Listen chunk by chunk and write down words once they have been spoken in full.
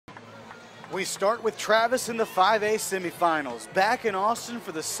We start with Travis in the 5A semifinals. Back in Austin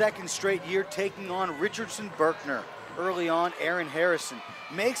for the second straight year, taking on Richardson Berkner. Early on, Aaron Harrison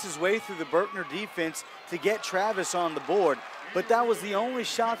makes his way through the Berkner defense to get Travis on the board, but that was the only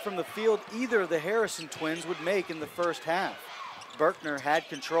shot from the field either of the Harrison twins would make in the first half. Berkner had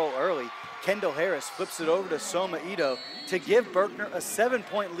control early. Kendal Harris flips it over to Soma Edo to give Berkner a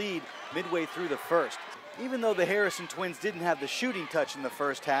 7-point lead midway through the first. Even though the Harrison twins didn't have the shooting touch in the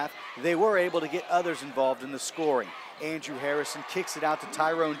first half, they were able to get others involved in the scoring. Andrew Harrison kicks it out to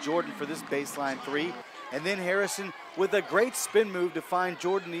Tyronne Jordan for this baseline three, and then Harrison with a great spin move to find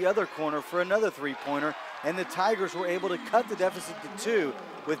Jordan the other corner for another three-pointer, and the Tigers were able to cut the deficit to 2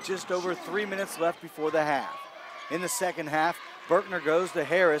 with just over 3 minutes left before the half. In the second half, Berkner goes to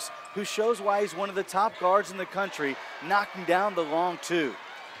Harris, who shows why he's one of the top guards in the country, knocking down the long two.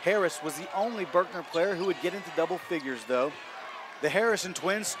 Harris was the only Berkner player who would get into double figures, though. The Harrison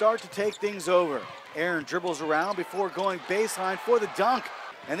twins start to take things over. Aaron dribbles around before going baseline for the dunk,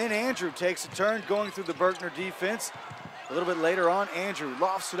 and then Andrew takes a turn going through the Berkner defense. A little bit later on, Andrew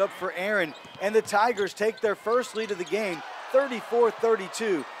lofts it up for Aaron, and the Tigers take their first lead of the game,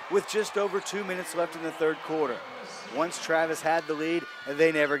 34-32, with just over 2 minutes left in the third quarter. Once Travis had the lead,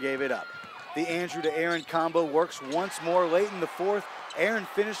 they never gave it up. The Andrew to Aaron combo works once more late in the fourth. Aaron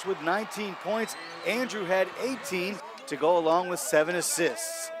finished with 19 points. Andrew had 18 to go along with 7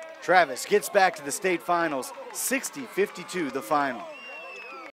 assists. Travis gets back to the state finals, 60-52 the final.